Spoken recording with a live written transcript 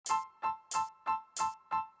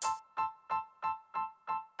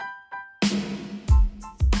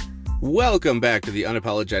Welcome back to the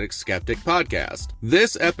Unapologetic Skeptic Podcast.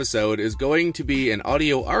 This episode is going to be an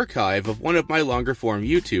audio archive of one of my longer form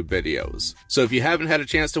YouTube videos. So if you haven't had a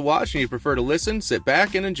chance to watch and you prefer to listen, sit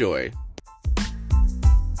back and enjoy.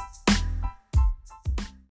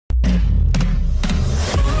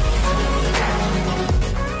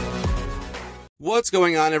 What's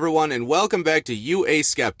going on, everyone, and welcome back to You A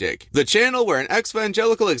Skeptic, the channel where an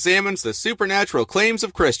ex-evangelical examines the supernatural claims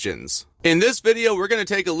of Christians. In this video, we're going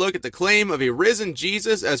to take a look at the claim of a risen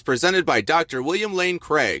Jesus as presented by Dr. William Lane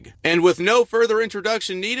Craig. And with no further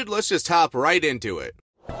introduction needed, let's just hop right into it.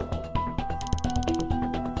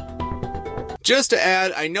 Just to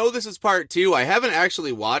add, I know this is part 2, I haven't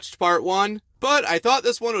actually watched part 1, but I thought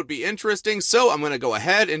this one would be interesting, so I'm going to go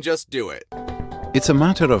ahead and just do it. It's a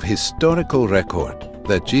matter of historical record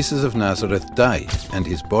that Jesus of Nazareth died and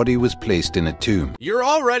his body was placed in a tomb. You're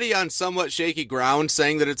already on somewhat shaky ground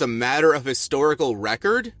saying that it's a matter of historical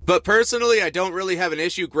record, but personally I don't really have an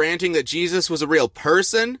issue granting that Jesus was a real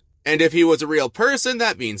person, and if he was a real person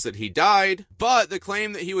that means that he died, but the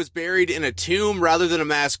claim that he was buried in a tomb rather than a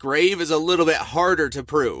mass grave is a little bit harder to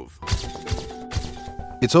prove.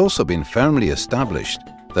 It's also been firmly established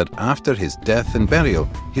that after his death and burial,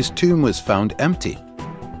 his tomb was found empty.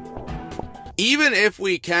 Even if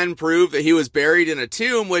we can prove that he was buried in a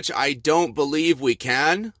tomb, which I don't believe we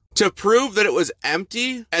can, to prove that it was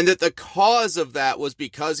empty and that the cause of that was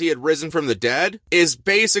because he had risen from the dead is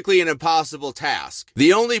basically an impossible task.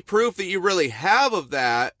 The only proof that you really have of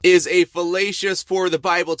that is a fallacious "for the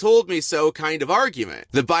Bible told me so" kind of argument.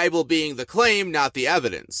 The Bible being the claim, not the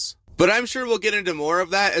evidence. But I'm sure we'll get into more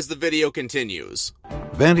of that as the video continues.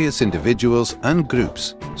 Various individuals and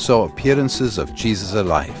groups saw appearances of Jesus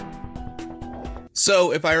alive.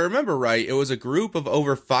 So, if I remember right, it was a group of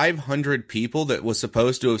over 500 people that was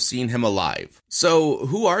supposed to have seen him alive. So,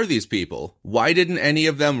 who are these people? Why didn't any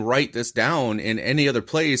of them write this down in any other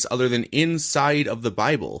place other than inside of the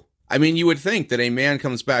Bible? I mean, you would think that a man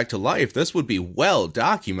comes back to life, this would be well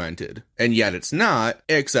documented. And yet it's not,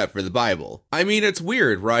 except for the Bible. I mean, it's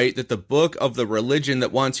weird, right? That the book of the religion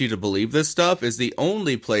that wants you to believe this stuff is the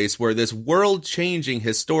only place where this world-changing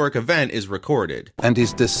historic event is recorded. And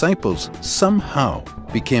his disciples somehow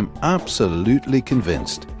became absolutely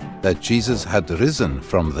convinced that Jesus had risen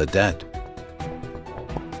from the dead.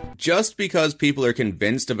 Just because people are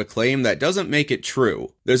convinced of a claim, that doesn't make it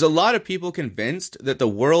true. There's a lot of people convinced that the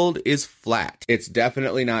world is flat. It's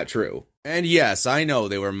definitely not true. And yes, I know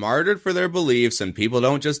they were martyred for their beliefs, and people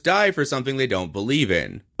don't just die for something they don't believe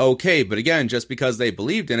in. Okay, but again, just because they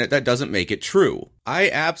believed in it, that doesn't make it true.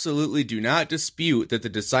 I absolutely do not dispute that the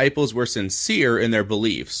disciples were sincere in their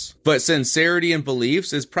beliefs. But sincerity in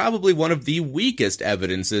beliefs is probably one of the weakest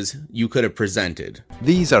evidences you could have presented.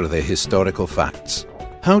 These are the historical facts.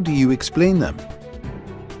 How do you explain them?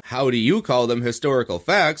 How do you call them historical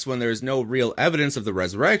facts when there's no real evidence of the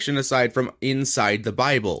resurrection aside from inside the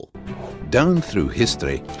Bible? Down through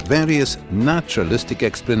history, various naturalistic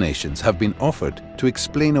explanations have been offered to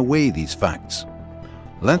explain away these facts.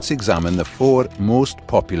 Let's examine the 4 most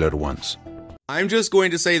popular ones. I'm just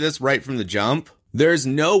going to say this right from the jump. There's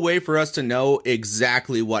no way for us to know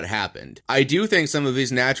exactly what happened. I do think some of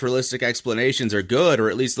these naturalistic explanations are good, or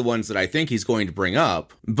at least the ones that I think he's going to bring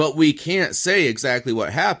up, but we can't say exactly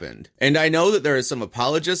what happened. And I know that there are some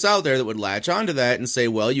apologists out there that would latch onto that and say,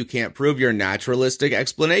 well, you can't prove your naturalistic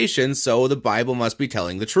explanation, so the Bible must be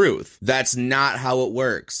telling the truth. That's not how it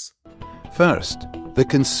works. First, the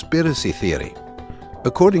conspiracy theory.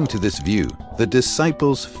 According to this view, the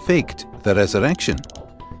disciples faked the resurrection.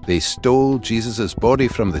 They stole Jesus' body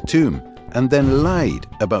from the tomb and then lied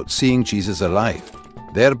about seeing Jesus alive,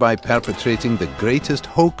 thereby perpetrating the greatest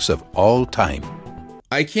hoax of all time.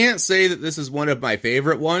 I can't say that this is one of my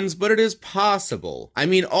favorite ones, but it is possible. I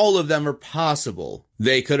mean, all of them are possible.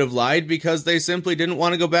 They could have lied because they simply didn't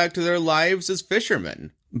want to go back to their lives as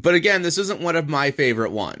fishermen. But again, this isn't one of my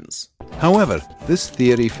favorite ones. However, this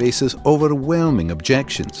theory faces overwhelming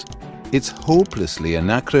objections. It's hopelessly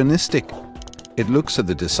anachronistic. It looks at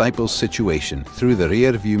the disciples' situation through the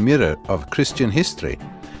rear-view mirror of Christian history,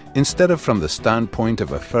 instead of from the standpoint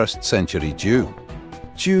of a first-century Jew.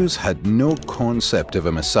 Jews had no concept of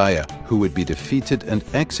a Messiah who would be defeated and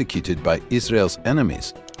executed by Israel's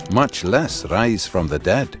enemies, much less rise from the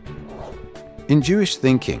dead. In Jewish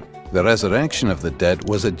thinking, the resurrection of the dead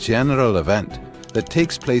was a general event that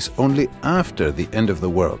takes place only after the end of the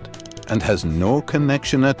world and has no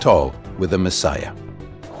connection at all with the Messiah.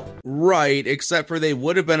 Right, except for they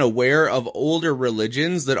would have been aware of older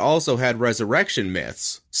religions that also had resurrection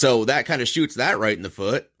myths. So that kind of shoots that right in the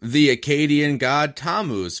foot. The Akkadian god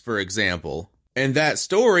Tammuz, for example. And that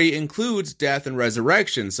story includes death and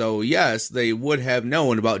resurrection, so yes, they would have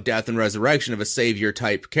known about death and resurrection of a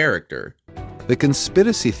savior-type character. The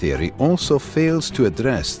conspiracy theory also fails to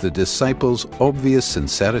address the disciples' obvious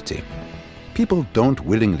sincerity. People don't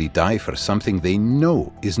willingly die for something they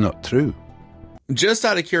know is not true. Just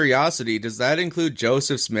out of curiosity, does that include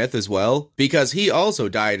Joseph Smith as well? Because he also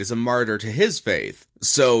died as a martyr to his faith.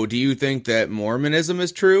 So, do you think that Mormonism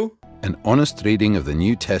is true? An honest reading of the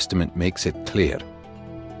New Testament makes it clear.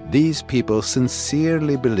 These people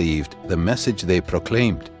sincerely believed the message they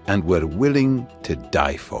proclaimed and were willing to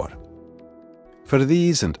die for. For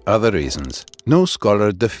these and other reasons, no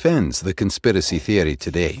scholar defends the conspiracy theory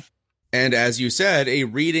today. And as you said, a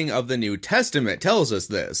reading of the New Testament tells us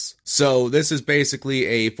this. So this is basically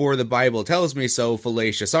a "for the Bible tells me so"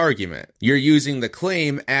 fallacious argument. You're using the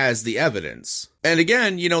claim as the evidence. And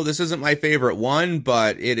again, this isn't my favorite one,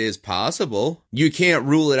 but it is possible. You can't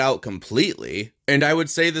rule it out completely. And I would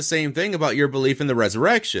say the same thing about your belief in the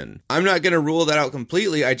resurrection. I'm not going to rule that out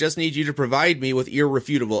completely. I just need you to provide me with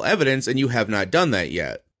irrefutable evidence, and you have not done that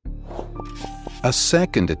yet. A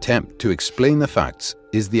second attempt to explain the facts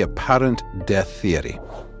is the apparent death theory.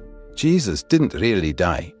 Jesus didn't really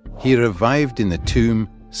die. He revived in the tomb,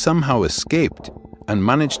 somehow escaped, and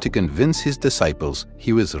managed to convince his disciples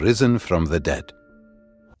he was risen from the dead.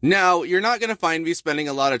 Now, you're not going to find me spending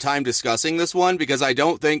a lot of time discussing this one because I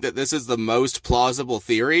don't think that this is the most plausible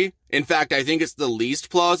theory. In fact, I think it's the least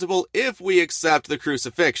plausible if we accept the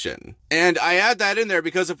crucifixion. And I add that in there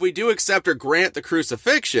because if we do accept or grant the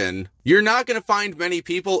crucifixion, you're not going to find many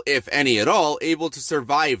people, if any at all, able to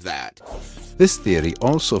survive that. This theory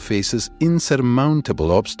also faces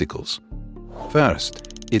insurmountable obstacles. First,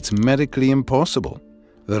 it's medically impossible.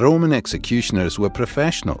 The Roman executioners were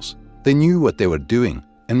professionals. They knew what they were doing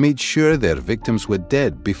and made sure their victims were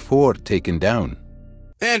dead before taken down.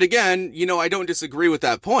 And again, I don't disagree with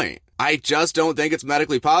that point. I just don't think it's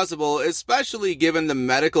medically possible, especially given the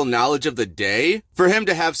medical knowledge of the day, for him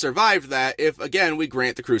to have survived that if, again, we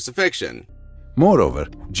grant the crucifixion. Moreover,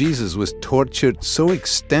 Jesus was tortured so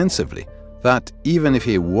extensively that even if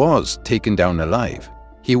he was taken down alive,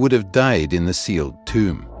 he would have died in the sealed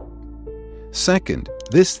tomb. Second,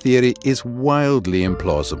 this theory is wildly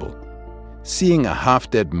implausible. Seeing a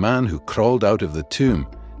half-dead man who crawled out of the tomb,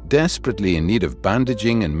 desperately in need of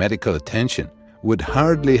bandaging and medical attention, would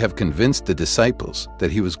hardly have convinced the disciples that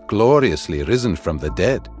he was gloriously risen from the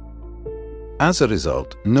dead. As a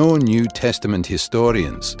result, no New Testament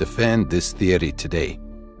historians defend this theory today.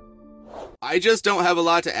 I just don't have a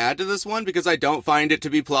lot to add to this one because I don't find it to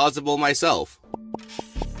be plausible myself.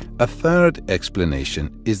 A third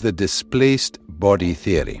explanation is the displaced body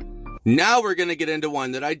theory. Now we're going to get into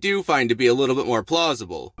one that I do find to be a little bit more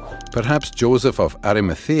plausible. Perhaps Joseph of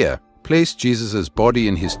Arimathea placed Jesus' body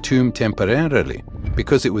in his tomb temporarily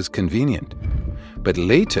because it was convenient. But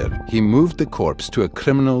later, he moved the corpse to a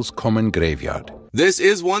criminal's common graveyard. This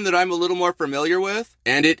is one that I'm a little more familiar with,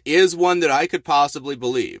 and it is one that I could possibly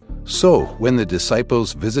believe. So, when the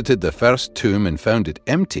disciples visited the first tomb and found it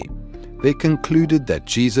empty, they concluded that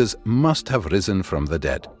Jesus must have risen from the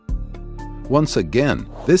dead. Once again,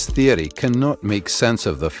 this theory cannot make sense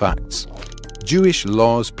of the facts. Jewish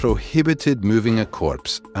laws prohibited moving a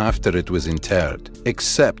corpse after it was interred,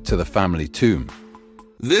 except to the family tomb.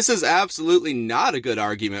 This is absolutely not a good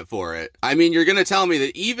argument for it. I mean, you're going to tell me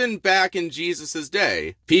that even back in Jesus'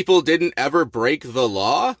 day, people didn't ever break the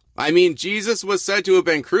law? I mean, Jesus was said to have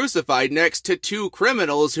been crucified next to two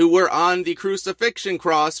criminals who were on the crucifixion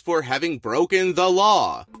cross for having broken the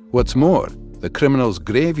law. What's more, the criminal's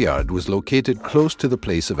graveyard was located close to the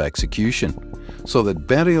place of execution, so that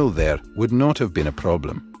burial there would not have been a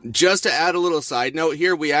problem. Just to add a little side note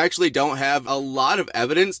here, we actually don't have a lot of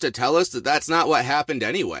evidence to tell us that that's not what happened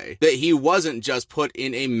anyway, that he wasn't just put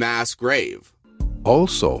in a mass grave.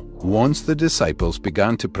 Also, once the disciples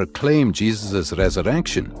began to proclaim Jesus'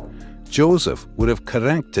 resurrection, Joseph would have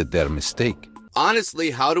corrected their mistake.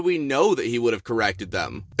 Honestly, how do we know that he would have corrected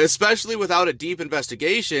them? Especially without a deep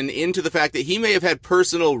investigation into the fact that he may have had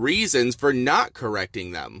personal reasons for not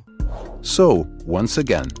correcting them. So, once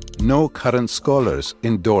again, no current scholars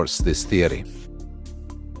endorse this theory.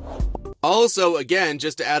 Also, again,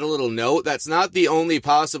 just to add a little note, that's not the only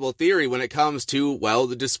possible theory when it comes to, well,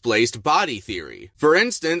 the displaced body theory. For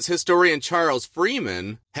instance, historian Charles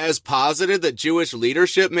Freeman has posited that Jewish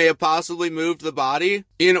leadership may have possibly moved the body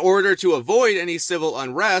in order to avoid any civil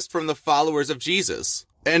unrest from the followers of Jesus.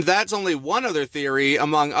 And that's only one other theory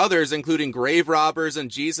among others, including grave robbers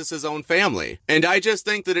and Jesus' own family. And I just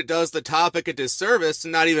think that it does the topic a disservice to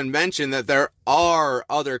not even mention that there are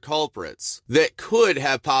other culprits that could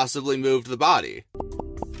have possibly moved the body.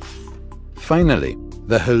 Finally,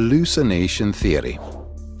 the hallucination theory.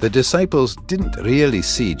 The disciples didn't really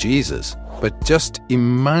see Jesus, but just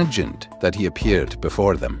imagined that he appeared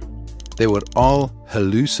before them. They were all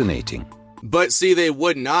hallucinating. But see, they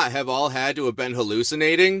would not have all had to have been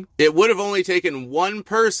hallucinating. It would have only taken one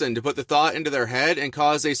person to put the thought into their head and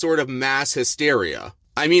cause a sort of mass hysteria.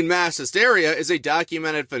 I mean, mass hysteria is a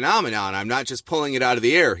documented phenomenon. I'm not just pulling it out of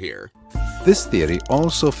the air here. This theory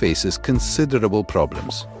also faces considerable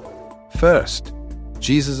problems. First,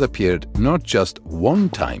 Jesus appeared not just one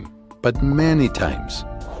time, but many times.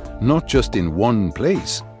 Not just in one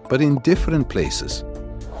place, but in different places.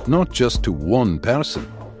 Not just to one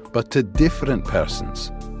person, but to different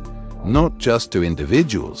persons. Not just to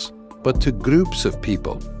individuals, but to groups of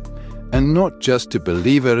people. And not just to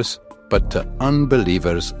believers, but to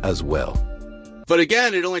unbelievers as well. But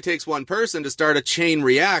again, it only takes one person to start a chain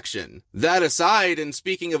reaction. That aside, and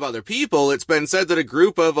speaking of other people, it's been said that a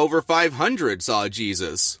group of over 500 saw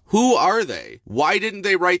Jesus. Who are they? Why didn't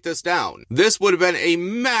they write this down? This would have been a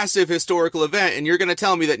massive historical event, and you're going to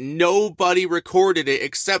tell me that nobody recorded it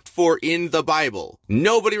except for in the Bible.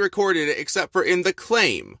 Nobody recorded it except for in the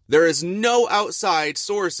claim. There is no outside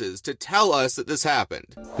sources to tell us that this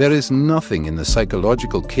happened. There is nothing in the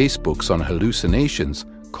psychological casebooks on hallucinations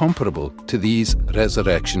comparable to these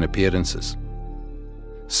resurrection appearances.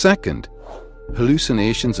 Second,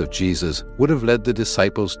 hallucinations of Jesus would have led the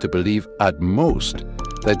disciples to believe at most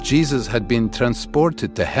that Jesus had been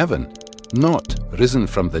transported to heaven, not risen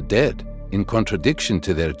from the dead, in contradiction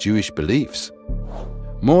to their Jewish beliefs.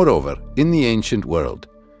 Moreover, in the ancient world,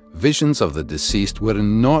 visions of the deceased were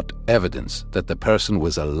not evidence that the person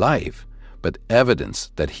was alive, but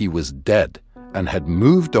evidence that he was dead and had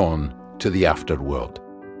moved on to the afterworld.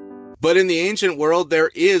 But in the ancient world, there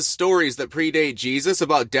is stories that predate Jesus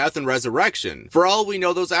about death and resurrection. For all we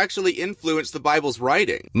know, those actually influenced the Bible's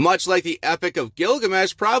writing. Much like the Epic of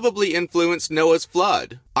Gilgamesh probably influenced Noah's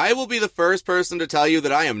flood. I will be the first person to tell you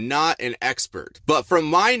that I am not an expert. But from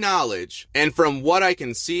my knowledge, and from what I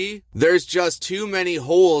can see, there's just too many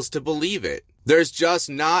holes to believe it. There's just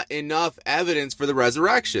not enough evidence for the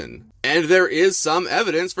resurrection. And there is some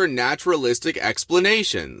evidence for naturalistic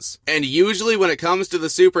explanations. And usually when it comes to the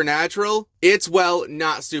supernatural, it's, well,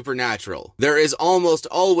 not supernatural. There is almost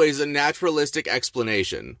always a naturalistic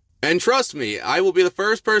explanation. And trust me, I will be the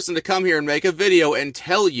first person to come here and make a video and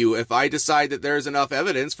tell you if I decide that there is enough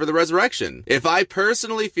evidence for the resurrection. If I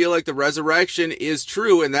personally feel like the resurrection is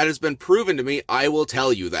true and that has been proven to me, I will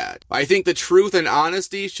tell you that. I think the truth and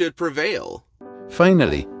honesty should prevail.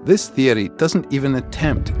 Finally, this theory doesn't even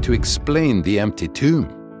attempt to explain the empty tomb.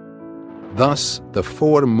 Thus, the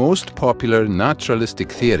four most popular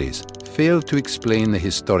naturalistic theories fail to explain the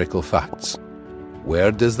historical facts.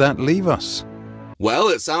 Where does that leave us? Well,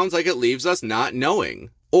 it sounds like it leaves us not knowing.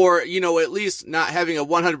 Or, at least not having a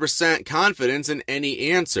 100% confidence in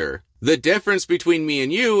any answer. The difference between me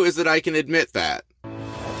and you is that I can admit that.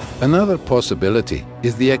 Another possibility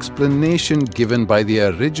is the explanation given by the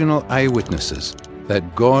original eyewitnesses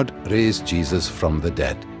that God raised Jesus from the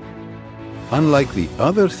dead. Unlike the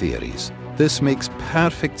other theories, this makes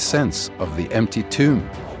perfect sense of the empty tomb,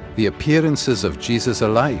 the appearances of Jesus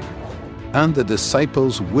alive, and the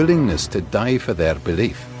disciples' willingness to die for their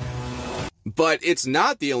belief. But it's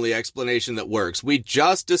not the only explanation that works. We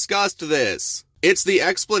just discussed this. It's the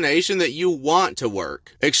explanation that you want to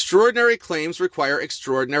work. Extraordinary claims require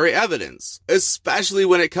extraordinary evidence, especially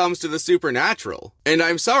when it comes to the supernatural. And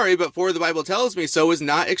I'm sorry, but For the Bible Tells Me So is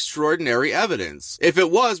not extraordinary evidence. If it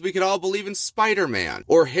was, we could all believe in Spider-Man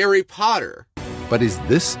or Harry Potter. But is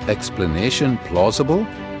this explanation plausible?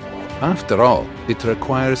 After all, it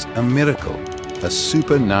requires a miracle, a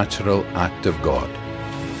supernatural act of God.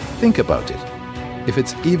 Think about it. If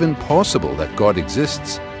it's even possible that God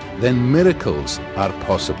exists, then miracles are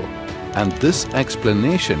possible, and this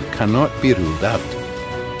explanation cannot be ruled out.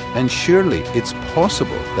 And surely it's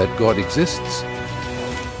possible that God exists.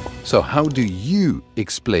 So how do you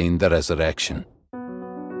explain the resurrection?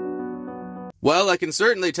 Well, I can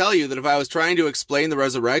certainly tell you that if I was trying to explain the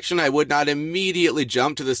resurrection, I would not immediately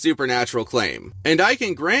jump to the supernatural claim. And I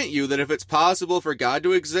can grant you that if it's possible for God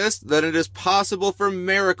to exist, then it is possible for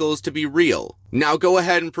miracles to be real. Now go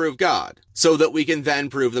ahead and prove God, so that we can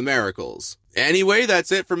then prove the miracles. Anyway,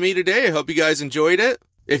 that's it for me today. I hope you guys enjoyed it.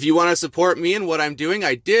 If you want to support me in what I'm doing,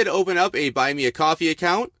 I did open up a Buy Me a Coffee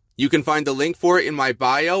account. You can find the link for it in my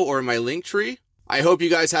bio or in my link tree. I hope you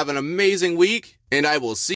guys have an amazing week, and I will see